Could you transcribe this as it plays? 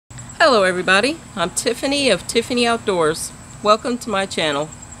Hello everybody, I'm Tiffany of Tiffany Outdoors. Welcome to my channel.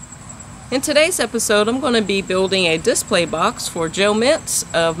 In today's episode I'm going to be building a display box for Jo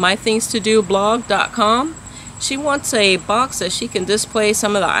Mintz of mythingstodoblog.com. She wants a box that she can display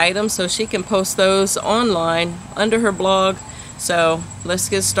some of the items so she can post those online under her blog. So let's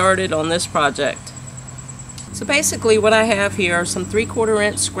get started on this project. So basically what I have here are some 3/4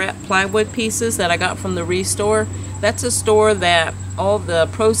 inch scrap plywood pieces that I got from the Restore. That's a store that all the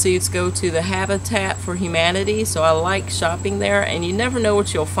proceeds go to the Habitat for Humanity, so I like shopping there, and you never know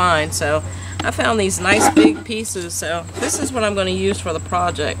what you'll find. So I found these nice big pieces, so this is what I'm going to use for the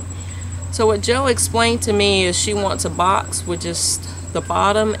project. So what Jo explained to me is she wants a box with just the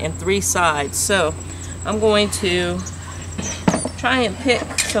bottom and 3 sides. So I'm going to try and pick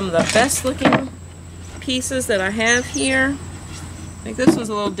some of the best looking pieces that I have here. I think this one's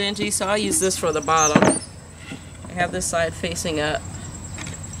a little dingy, so I'll use this for the bottom. I have this side facing up.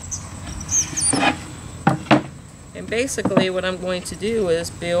 And basically what I'm going to do is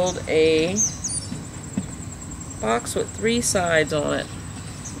build a box with 3 sides on it.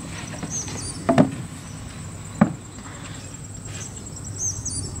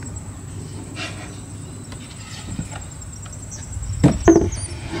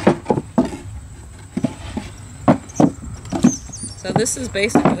 So this is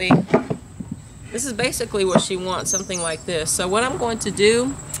basically what she wants, something like this. So what I'm going to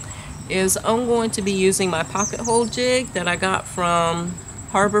do is I'm going to be using my pocket hole jig that I got from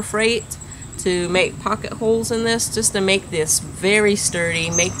Harbor Freight to make pocket holes in this, just to make this very sturdy,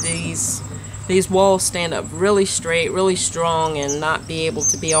 make these walls stand up really straight, really strong, and not be able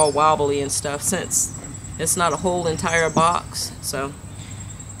to be all wobbly and stuff, since it's not a whole entire box. So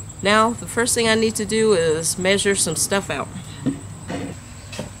now the first thing I need to do is measure some stuff out.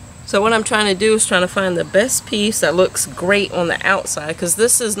 So what I'm trying to do is trying to find the best piece that looks great on the outside, because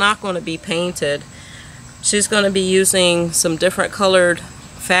this is not going to be painted. She's going to be using some different colored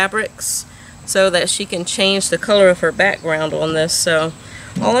fabrics so that she can change the color of her background on this. So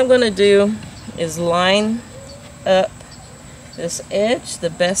all I'm going to do is line up this edge the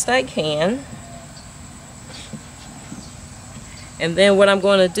best I can. And then what I'm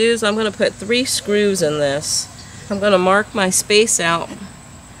going to do is I'm going to put 3 screws in this. I'm going to mark my space out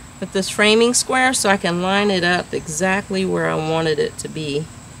with this framing square so I can line it up exactly where I wanted it to be.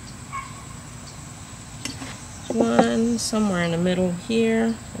 One somewhere in the middle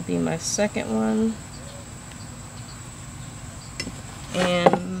here will be my second one,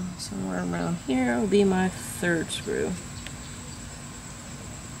 and somewhere around here will be my 3rd screw.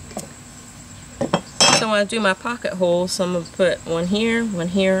 So when I do my pocket holes, I'm going to put one here, and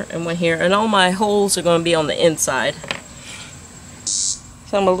one here, and all my holes are going to be on the inside. So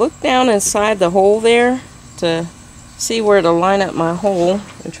I'm going to look down inside the hole there to see where to line up my hole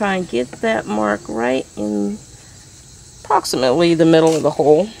and try and get that mark right in approximately the middle of the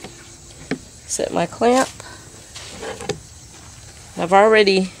hole. Set my clamp. I've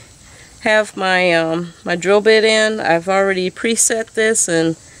already have my my drill bit in. I've already preset this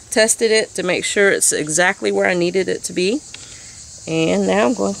and tested it to make sure it's exactly where I needed it to be. And now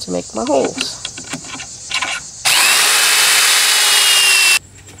I'm going to make my holes.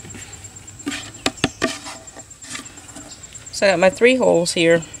 So I got my 3 holes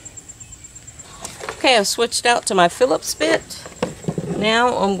here. Okay, I've switched out to my Phillips bit.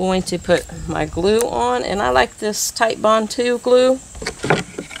 Now I'm going to put my glue on, and I like this Titebond 2 glue.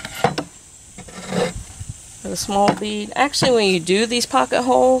 With a small bead. Actually, when you do these pocket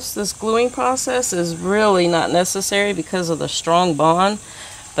holes, this gluing process is really not necessary because of the strong bond.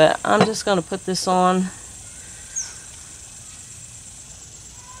 But I'm just going to put this on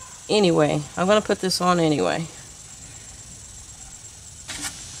anyway. I'm going to put this on anyway.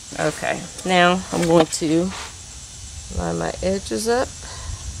 Okay, now I'm going to line my edges up.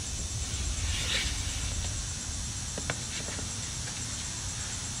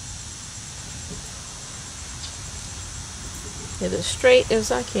 Get as straight as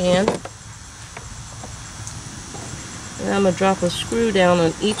I can. And I'm going to drop a screw down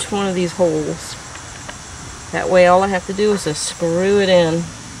on each one of these holes. That way all I have to do is just screw it in.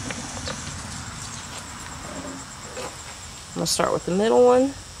 I'm going to start with the middle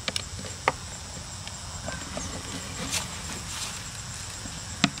one.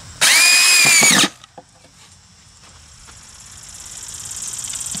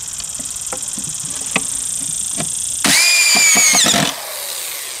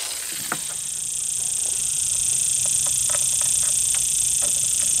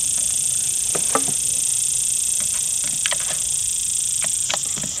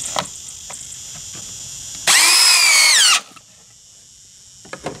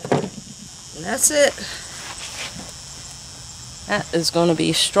 And that's it. That is going to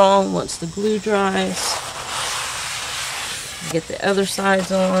be strong once the glue dries. Get the other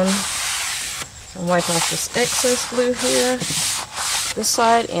sides on. And wipe off this excess glue here. This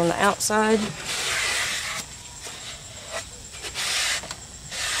side and the outside.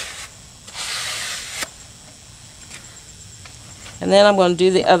 And then I'm going to do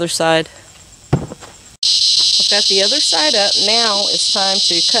the other side. I've got the other side up. Now it's time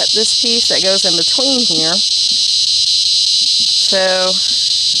to cut this piece that goes in between here. So,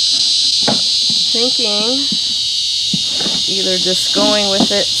 thinking either just going with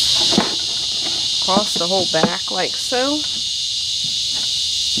it across the whole back like so,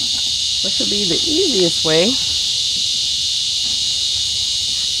 which would be the easiest way,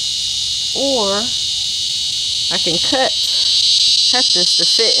 or I can cut this to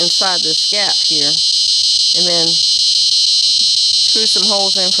fit inside this gap here, and then screw some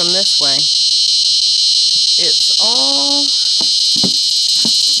holes in from this way. It's all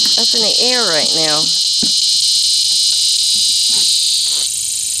up in the air right now.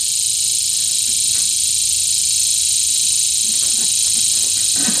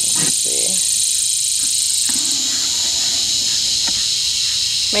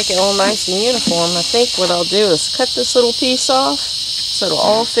 Make it all nice and uniform. I think what I'll do is cut this little piece off so it'll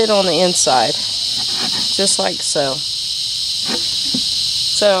all fit on the inside, just like so.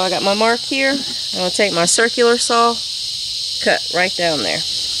 So I got my mark here. I'm going to take my circular saw, cut right down there.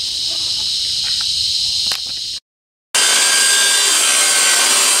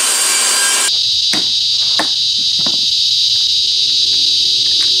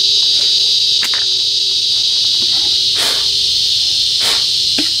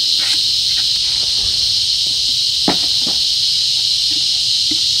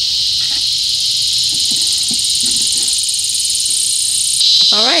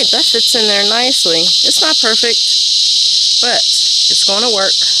 Alright, that fits in there nicely. It's not perfect, but it's going to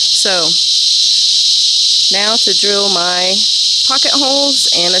work. So, now to drill my pocket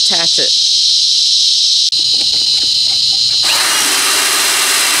holes and attach it.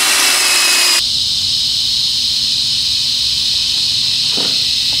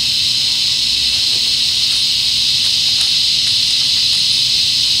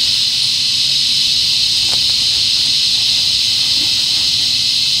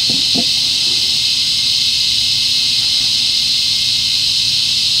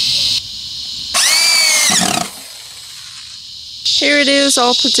 Here it is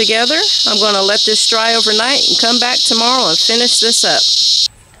all put together. I'm going to let this dry overnight and come back tomorrow and finish this up.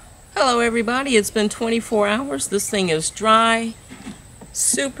 Hello everybody, it's been 24 hours. This thing is dry,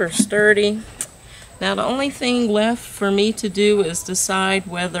 super sturdy. Now the only thing left for me to do is decide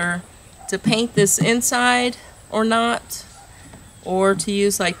whether to paint this inside or not, or to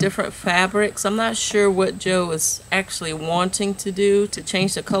use like different fabrics. I'm not sure what Jo is actually wanting to do to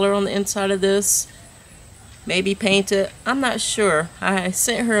change the color on the inside of this. Maybe paint it. I'm not sure. I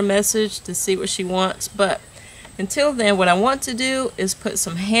sent her a message to see what she wants, but until then what I want to do is put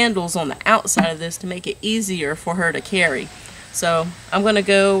some handles on the outside of this to make it easier for her to carry. So I'm going to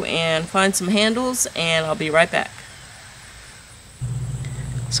go and find some handles and I'll be right back.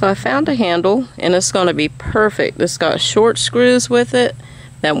 So I found a handle and it's going to be perfect. It's got short screws with it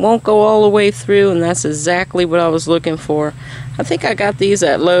that won't go all the way through, and that's exactly what I was looking for. I think I got these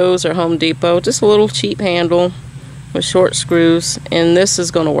at Lowe's or Home Depot. Just a little cheap handle with short screws, and this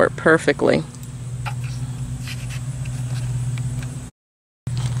is going to work perfectly.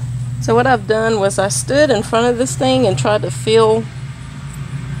 So what I've done was I stood in front of this thing and tried to feel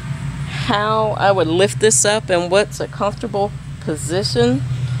how I would lift this up and what's a comfortable position.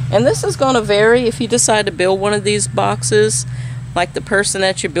 And this is going to vary if you decide to build one of these boxes. Like the person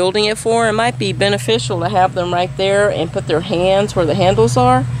that you're building it for, it might be beneficial to have them right there and put their hands where the handles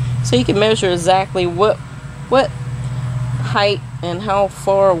are, so you can measure exactly what height and how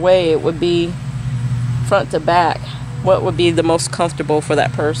far away it would be front to back, what would be the most comfortable for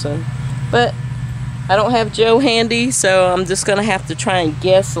that person. But I don't have Jo handy, so I'm just gonna have to try and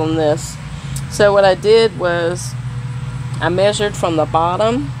guess on this. So what I did was I measured from the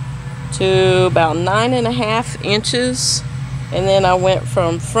bottom to about 9.5 inches. And then I went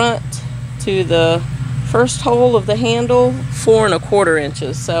from front to the first hole of the handle, 4.25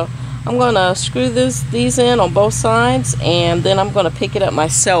 inches. So I'm going to screw these in on both sides, and then I'm going to pick it up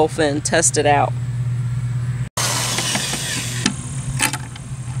myself and test it out.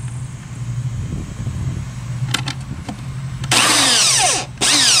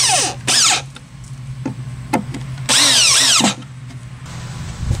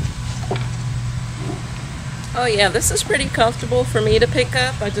 Oh yeah, this is pretty comfortable for me to pick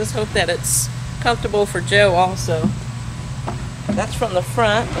up. I just hope that it's comfortable for Jo also. That's from the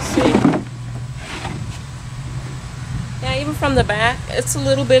front. Let's see. Yeah, even from the back, it's a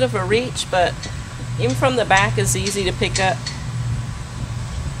little bit of a reach, but even from the back is easy to pick up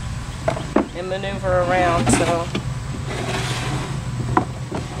and maneuver around, so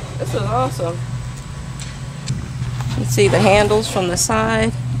this is awesome. You can see the handles from the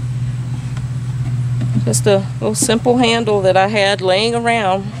side. Just a little simple handle that I had laying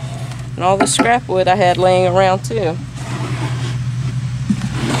around, and all the scrap wood I had laying around too.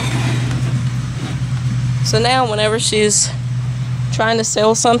 So now whenever she's trying to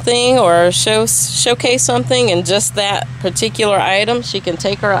sell something or showcase something and just that particular item, she can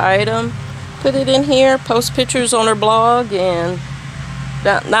take her item, put it in here, post pictures on her blog, and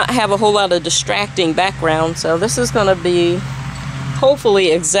not have a whole lot of distracting background. So this is going to be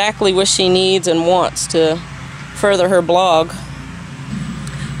hopefully exactly what she needs and wants to further her blog.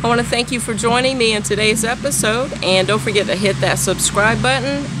 I want to thank you for joining me in today's episode, and don't forget to hit that subscribe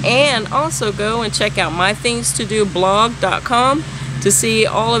button, and also go and check out mythingstodoblog.com to see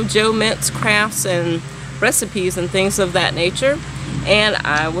all of Jo Mintz crafts and recipes and things of that nature. And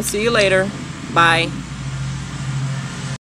I will see you later. Bye.